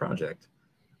on every project?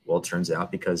 Well, it turns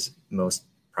out because most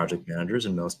project managers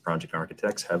and most project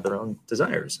architects have their own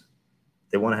desires.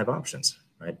 They want to have options,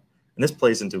 right? And this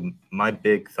plays into my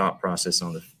big thought process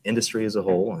on the industry as a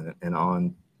whole and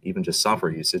on even just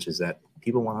software usage, is that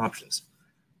people want options.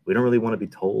 We don't really want to be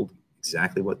told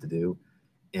exactly what to do.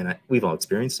 And we've all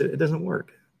experienced it. It doesn't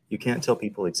work. You can't tell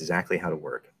people exactly how to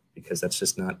work because that's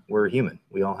just not, we're human.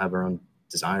 We all have our own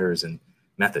desires and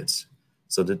methods.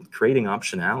 So creating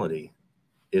optionality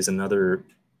is another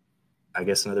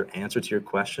answer to your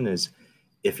question, is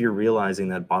if you're realizing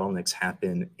that bottlenecks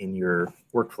happen in your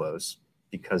workflows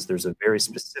because there's a very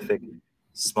specific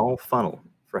small funnel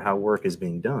for how work is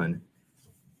being done,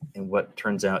 and what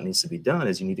turns out needs to be done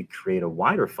is you need to create a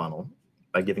wider funnel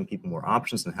by giving people more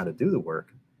options on how to do the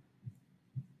work.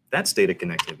 That's data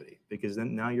connectivity, because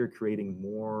then now you're creating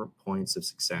more points of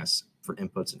success for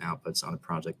inputs and outputs on a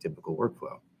project typical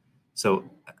workflow. So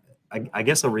I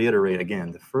guess I'll reiterate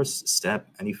again, the first step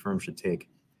any firm should take,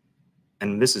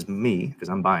 and this is me because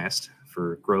I'm biased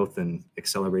for growth and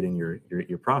accelerating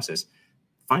your process,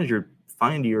 find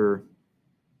your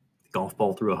golf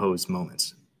ball through a hose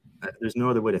moments. There's no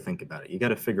other way to think about it. You got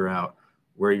to figure out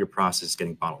where your process is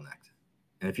getting bottlenecked.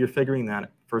 And if you're figuring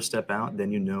that first step out,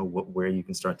 then you know where you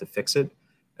can start to fix it.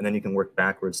 And then you can work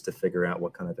backwards to figure out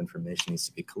what kind of information needs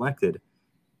to be collected.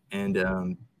 And,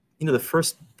 the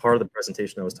first part of the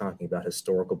presentation I was talking about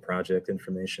historical project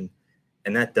information,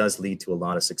 and that does lead to a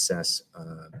lot of success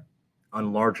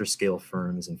on larger scale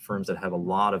firms and firms that have a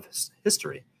lot of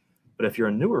history. But if you're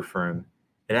a newer firm,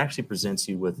 it actually presents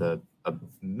you with a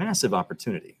massive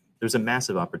opportunity. There's a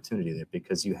massive opportunity there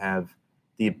because you have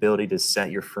the ability to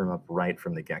set your firm up right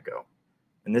from the get-go.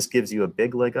 And this gives you a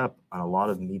big leg up on a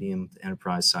lot of medium to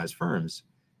enterprise size firms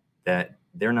that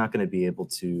they're not going to be able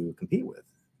to compete with,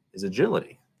 is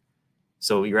agility.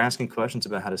 So you're asking questions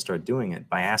about how to start doing it.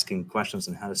 By asking questions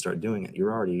on how to start doing it,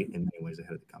 you're already in many ways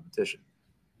ahead of the competition.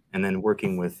 And then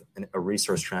working with a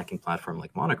resource tracking platform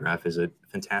like Monograph is a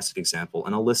fantastic example.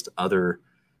 And I'll list other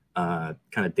kind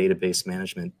of database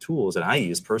management tools that I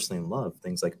use personally and love.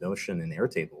 Things like Notion and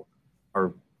Airtable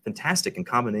are fantastic. In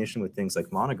combination with things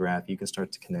like Monograph, you can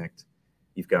start to connect.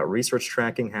 You've got research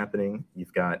tracking happening.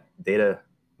 You've got data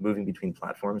moving between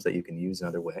platforms that you can use in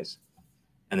other ways.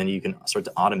 And then you can start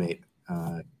to automate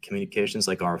communications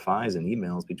like RFIs and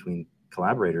emails between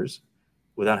collaborators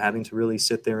without having to really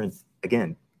sit there and,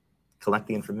 again, collect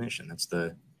the information. That's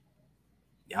the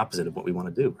opposite of what we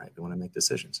want to do, right? We want to make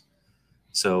decisions.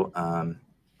 So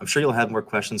I'm sure you'll have more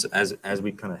questions as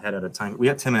we kind of head out of time. We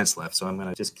have 10 minutes left, so I'm going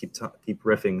to just keep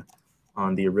riffing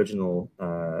on the original,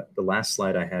 the last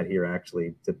slide I had here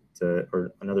actually,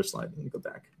 or another slide. Let me go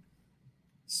back.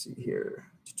 Let's see here.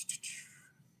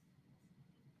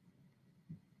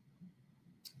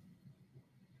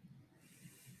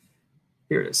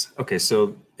 Here it is. Okay,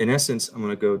 so in essence, I'm going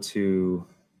to go to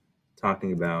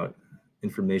talking about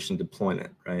information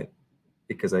deployment, right?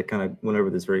 Because I kind of went over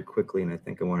this very quickly, and I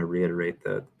think I want to reiterate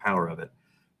the power of it.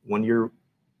 When you're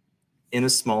in a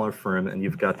smaller firm and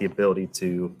you've got the ability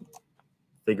to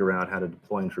figure out how to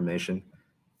deploy information,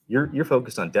 you're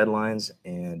focused on deadlines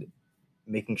and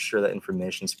making sure that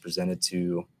information is presented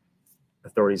to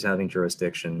authorities having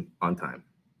jurisdiction on time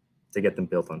to get them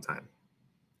built on time.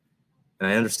 And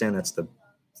I understand that's the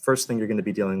first thing you're going to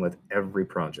be dealing with every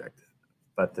project.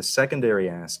 But the secondary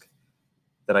ask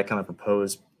that I kind of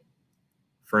propose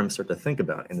firms start to think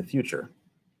about in the future,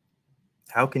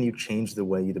 how can you change the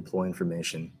way you deploy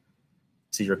information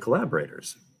to your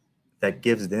collaborators that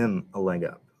gives them a leg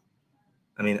up?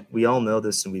 I mean, we all know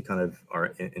this and we kind of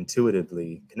are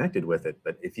intuitively connected with it,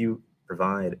 but if you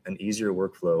provide an easier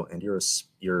workflow and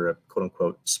you're a quote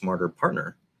unquote smarter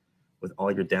partner with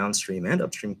all your downstream and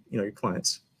upstream, your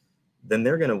clients, then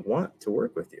they're going to want to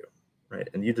work with you, right?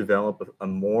 And you develop a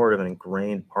more of an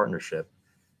ingrained partnership.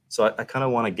 So I kind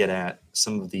of want to get at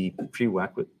some of the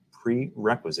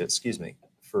prerequisites,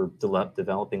 for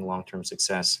developing long-term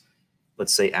success.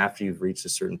 Let's say after you've reached a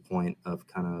certain point of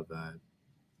kind of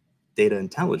data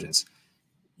intelligence,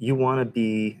 you want to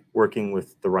be working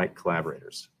with the right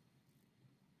collaborators,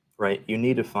 right? You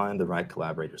need to find the right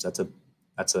collaborators. That's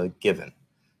a given.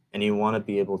 And you want to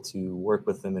be able to work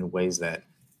with them in ways that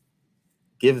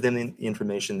give them the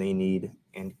information they need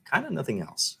and kind of nothing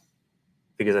else.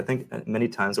 Because I think many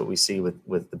times what we see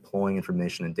with deploying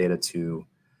information and data to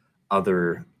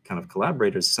other kind of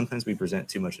collaborators, sometimes we present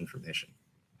too much information.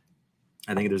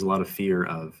 I think there's a lot of fear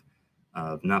of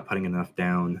not putting enough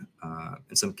down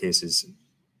in some cases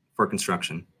for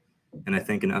construction. And I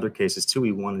think in other cases too,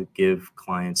 we want to give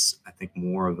clients, I think,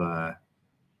 more of a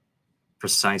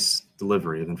precise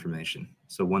delivery of information.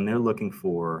 So when they're looking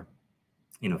for,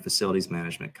 facilities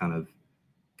management kind of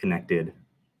connected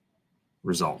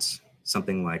results,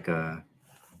 something like COBE.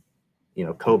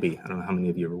 I don't know how many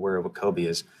of you are aware of what COBE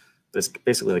is, but it's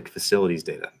basically like facilities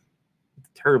data.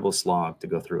 Terrible slog to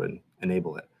go through and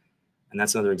enable it. And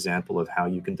that's another example of how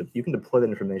you can deploy that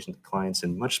information to clients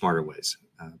in much smarter ways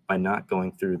by not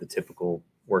going through the typical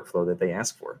workflow that they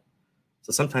ask for.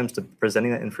 So sometimes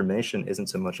presenting that information isn't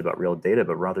so much about real data,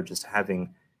 but rather just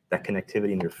having that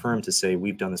connectivity in your firm to say,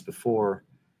 we've done this before.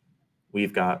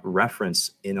 We've got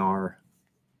reference in our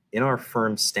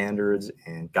firm standards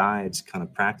and guides kind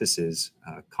of practices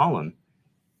column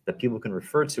that people can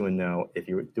refer to and know, if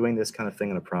you're doing this kind of thing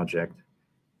in a project,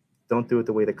 don't do it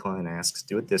the way the client asks,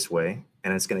 do it this way,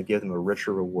 and it's going to give them a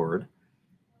richer reward,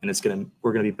 and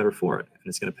we're going to be better for it, and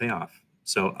it's going to pay off.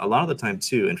 So a lot of the time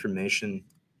too, information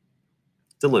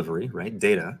delivery, right,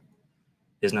 data,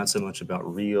 is not so much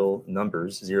about real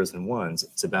numbers, zeros and ones.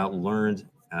 It's about learned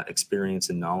experience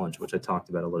and knowledge, which I talked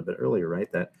about a little bit earlier,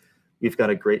 right? That we've got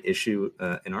a great issue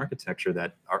in architecture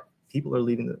that our people are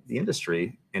leaving the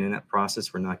industry, and in that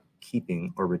process, we're not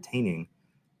keeping or retaining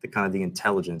the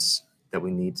intelligence that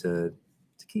we need to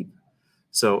keep.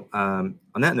 So on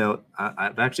that note,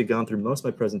 I've actually gone through most of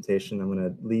my presentation. I'm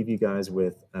going to leave you guys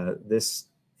with this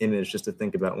image just to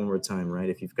think about one more time, right?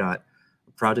 If you've got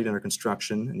a project under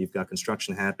construction and you've got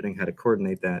construction happening, how to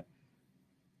coordinate that,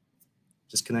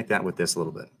 just connect that with this a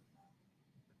little bit.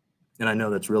 And I know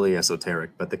that's really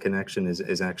esoteric, but the connection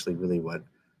is actually really what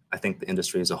I think the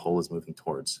industry as a whole is moving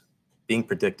towards. Being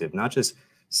predictive, not just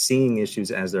seeing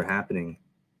issues as they're happening,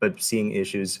 but seeing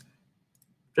issues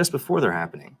just before they're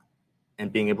happening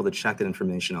and being able to check that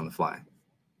information on the fly.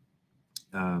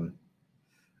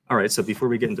 All right, so before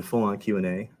we get into full-on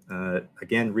Q&A,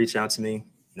 again, reach out to me.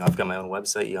 I've got my own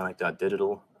website,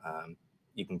 ionic.digital.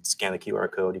 You can scan the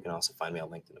QR code. You can also find me on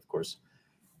LinkedIn, of course.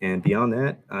 And beyond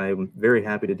that, I'm very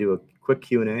happy to do a quick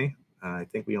Q&A. I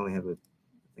think we only have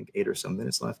think 8 or so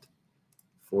minutes left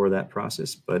for that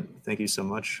process. But thank you so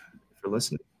much for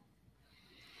listening.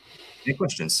 Any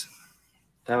questions?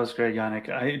 That was great, Yannick.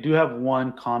 I do have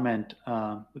one comment.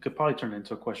 We could probably turn it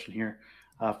into a question here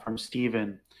from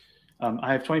Steven.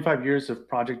 I have 25 years of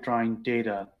project drawing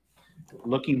data.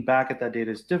 Looking back at that data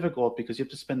is difficult because you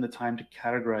have to spend the time to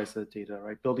categorize that data,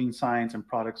 right? Building science and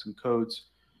products and codes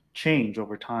change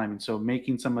over time. And so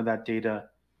making some of that data,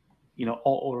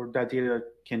 or that data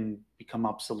can become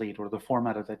obsolete, or the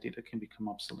format of that data can become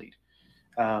obsolete.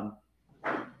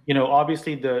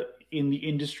 Obviously in the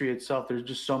industry itself, there's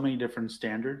just so many different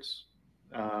standards.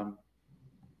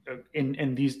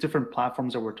 In these different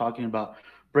platforms that we're talking about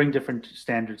bring different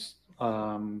standards,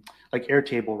 like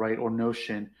Airtable, right, or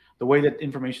Notion. The way that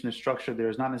information is structured there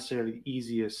is not necessarily the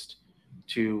easiest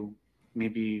to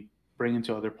maybe bring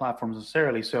into other platforms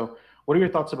necessarily. So what are your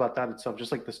thoughts about that itself?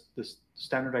 Just like this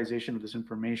standardization of this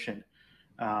information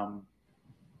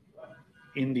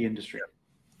in the industry.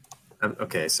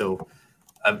 Okay, so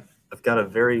I've got a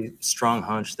very strong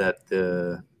hunch that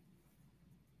the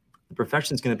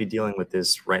profession is going to be dealing with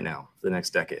this right now for the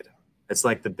next decade. It's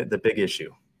like the big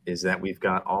issue is that we've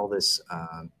got all this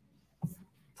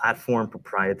platform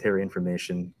proprietary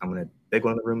information. Big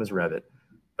one in the room is Revit,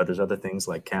 but there's other things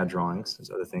like CAD drawings. There's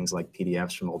other things like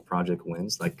PDFs from old project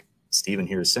wins, like Stephen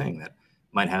here is saying, that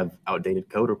might have outdated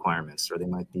code requirements, or they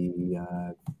might be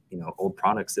old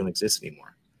products that don't exist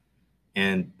anymore.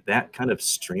 And that kind of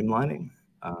streamlining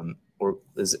or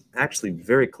is actually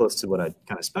very close to what I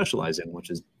kind of specialize in, which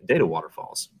is data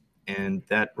waterfalls. And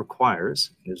that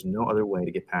requires, there's no other way to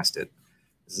get past it.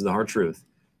 This is the hard truth.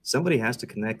 Somebody has to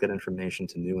connect that information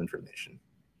to new information.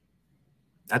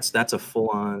 That's a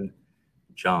full-on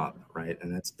job, right?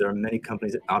 And there are many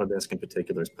companies, Autodesk in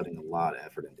particular, is putting a lot of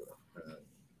effort into it.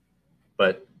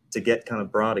 But to get kind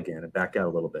of broad again and back out a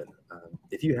little bit,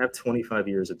 if you have 25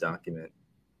 years of document,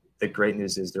 the great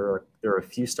news is there are a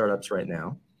few startups right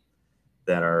now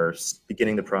that are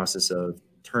beginning the process of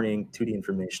turning 2D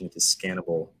information into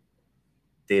scannable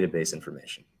database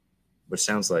information, which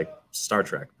sounds like Star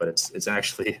Trek, but it's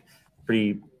actually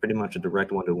pretty much a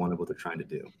direct one-to-one of what they're trying to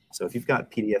do. So if you've got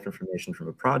PDF information from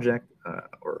a project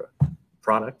or a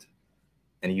product,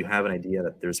 and you have an idea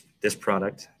that there's this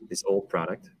product, this old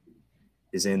product,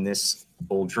 is in this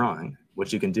old drawing,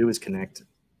 what you can do is connect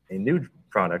a new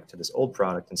product to this old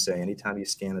product and say, anytime you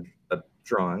scan a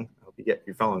drawing, I hope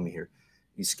you're following me here,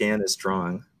 you scan this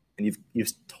drawing and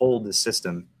you've told the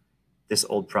system this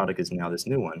old product is now this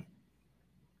new one.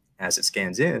 As it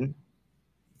scans in,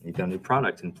 you've got a new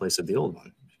product in place of the old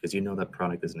one because you know that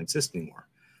product doesn't exist anymore.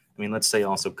 I mean, let's say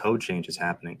also code change is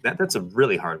happening. That's a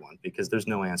really hard one because there's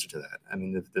no answer to that. I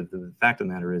mean, the fact of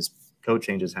the matter is code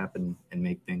changes happen and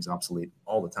make things obsolete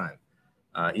all the time,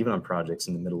 even on projects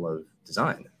in the middle of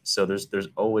design. So there's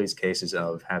always cases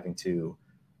of having to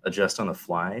adjust on the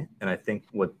fly. And I think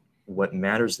what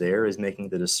matters there is making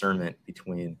the discernment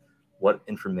between what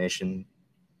information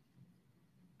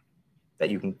that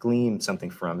you can glean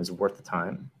something from is worth the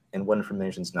time and what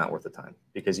information is not worth the time,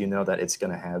 because you know that it's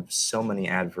going to have so many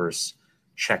adverse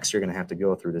checks you're going to have to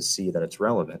go through to see that it's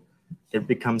relevant. It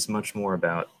becomes much more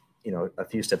about, a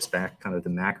few steps back, kind of the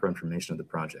macro information of the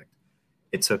project.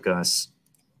 It took us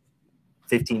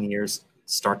 15 years,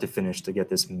 start to finish, to get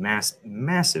this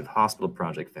massive hospital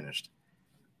project finished.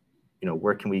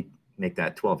 Where can we make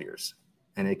that 12 years?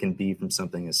 And it can be from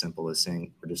something as simple as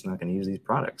saying, we're just not going to use these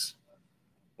products,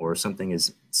 or something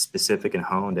as specific and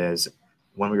honed as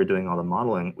when we were doing all the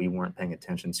modeling, we weren't paying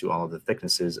attention to all of the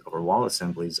thicknesses of our wall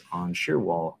assemblies on shear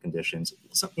wall conditions.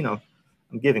 So,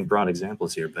 I'm giving broad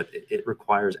examples here, but it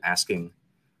requires asking,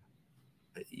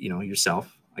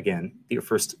 yourself, again, the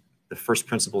first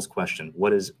principles question: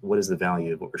 what is the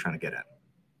value of what we're trying to get at?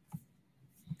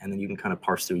 And then you can kind of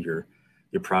parse through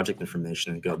your project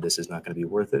information and go, this is not going to be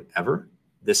worth it ever.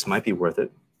 This might be worth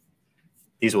it.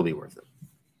 These will be worth it.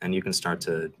 And you can start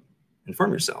to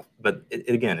inform yourself. But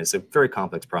again, it's a very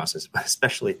complex process, but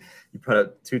especially you put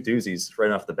out two doozies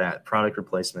right off the bat: product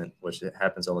replacement, which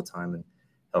happens all the time in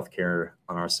healthcare,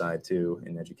 on our side too,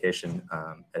 in education.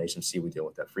 At HMC, we deal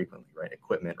with that frequently, right?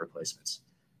 Equipment replacements,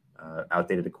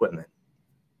 outdated equipment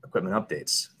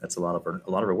updates. That's a lot of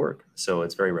our work. So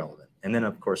it's very relevant. And then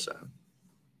of course,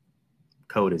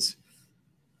 code is,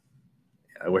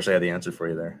 I wish I had the answer for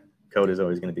you there. Code is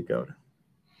always going to be code.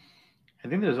 I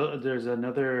think there's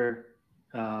another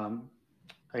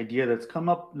idea that's come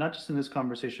up, not just in this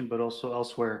conversation, but also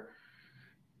elsewhere,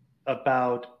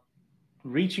 about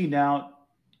reaching out.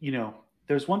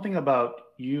 There's one thing about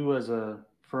you as a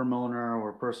firm owner or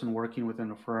a person working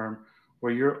within a firm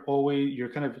where you're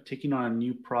kind of taking on a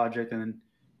new project and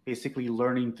basically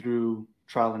learning through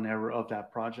trial and error of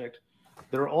that project.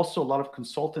 There are also a lot of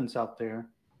consultants out there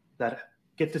that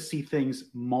get to see things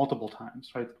multiple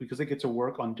times, right? Because they get to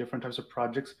work on different types of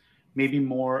projects, maybe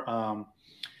more,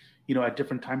 at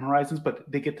different time horizons, but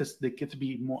they get to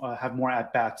be more, have more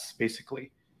at bats.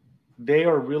 Basically, they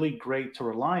are really great to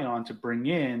rely on to bring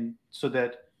in so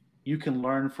that you can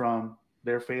learn from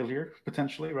their failure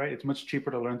potentially, right? It's much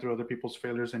cheaper to learn through other people's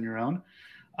failures than your own.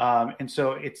 And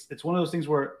so it's one of those things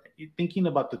where thinking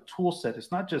about the tool set,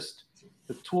 it's not just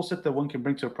the tool set that one can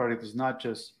bring to a project is not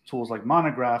just tools like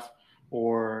Monograph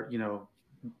or,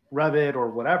 Revit or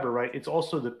whatever, right? It's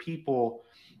also the people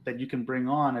that you can bring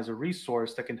on as a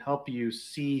resource that can help you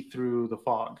see through the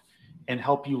fog and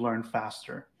help you learn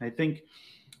faster. And I think,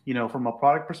 from a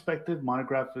product perspective,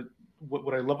 Monograph,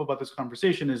 what I love about this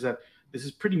conversation is that this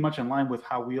is pretty much in line with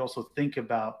how we also think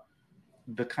about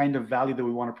the kind of value that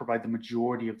we want to provide the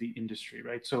majority of the industry,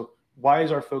 right? So why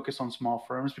is our focus on small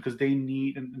firms? Because they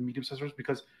need, and medium-sized firms,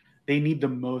 because they need the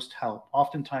most help.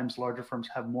 Oftentimes, larger firms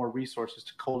have more resources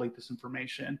to collate this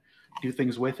information, do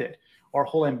things with it. Our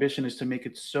whole ambition is to make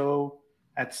it so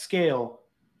at scale,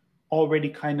 already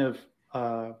kind of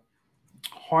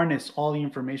harness all the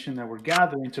information that we're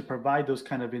gathering to provide those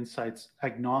kind of insights,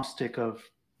 agnostic of,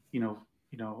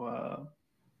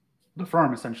 the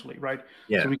firm, essentially, right?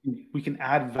 Yeah. So we can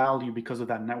add value because of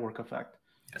that network effect.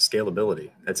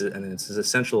 Scalability. And it's an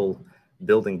essential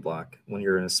building block when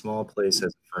you're in a small place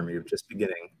as a firm. You're just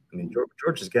beginning. I mean,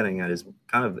 George is getting at is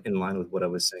kind of in line with what I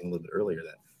was saying a little bit earlier.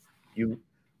 That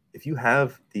if you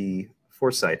have the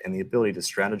foresight and the ability to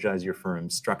strategize your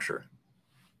firm's structure,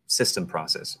 system,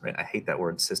 process, right? I hate that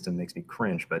word. System makes me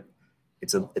cringe, but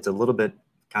it's a little bit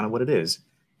kind of what it is.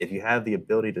 If you have the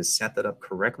ability to set that up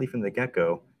correctly from the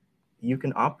get-go, you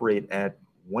can operate at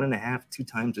 1.5, 2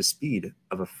 times the speed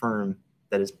of a firm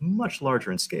that is much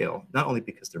larger in scale, not only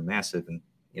because they're massive and,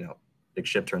 big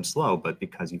ship turns slow, but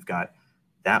because you've got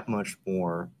that much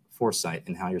more foresight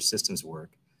in how your systems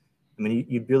work. I mean,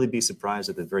 you'd really be surprised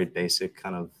at the very basic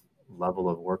kind of level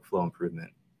of workflow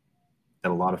improvement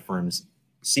that a lot of firms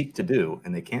seek to do,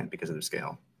 and they can't because of their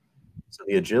scale. So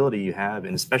the agility you have,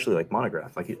 and especially like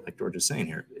Monograph, like George is saying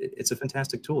here, it's a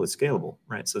fantastic tool. It's scalable,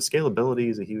 right? So scalability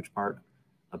is a huge part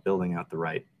of building out the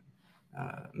right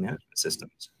management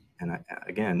systems. And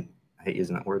again, I hate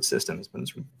using that word systems, but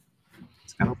it's kind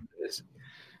of what it is.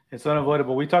 It's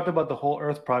unavoidable. We talked about the Whole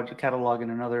Earth Project catalog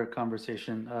in another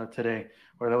conversation today,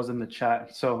 or that was in the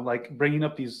chat. So like bringing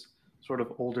up these sort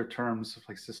of older terms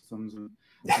like systems and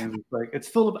like it's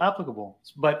still applicable.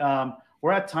 But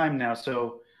we're at time now.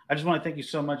 So I just want to thank you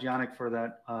so much, Yannick, for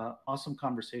that awesome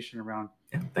conversation around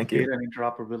thank you. Data and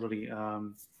interoperability.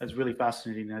 That's really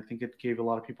fascinating. I think it gave a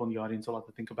lot of people in the audience a lot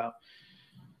to think about.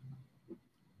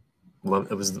 Well,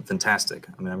 it was fantastic.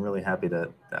 I mean, I'm really happy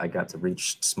that I got to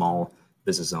reach small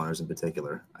business owners in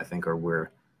particular. I think are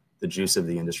where the juice of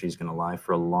the industry is going to lie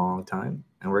for a long time,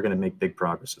 and we're going to make big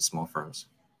progress with small firms.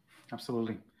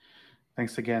 Absolutely.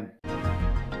 Thanks again.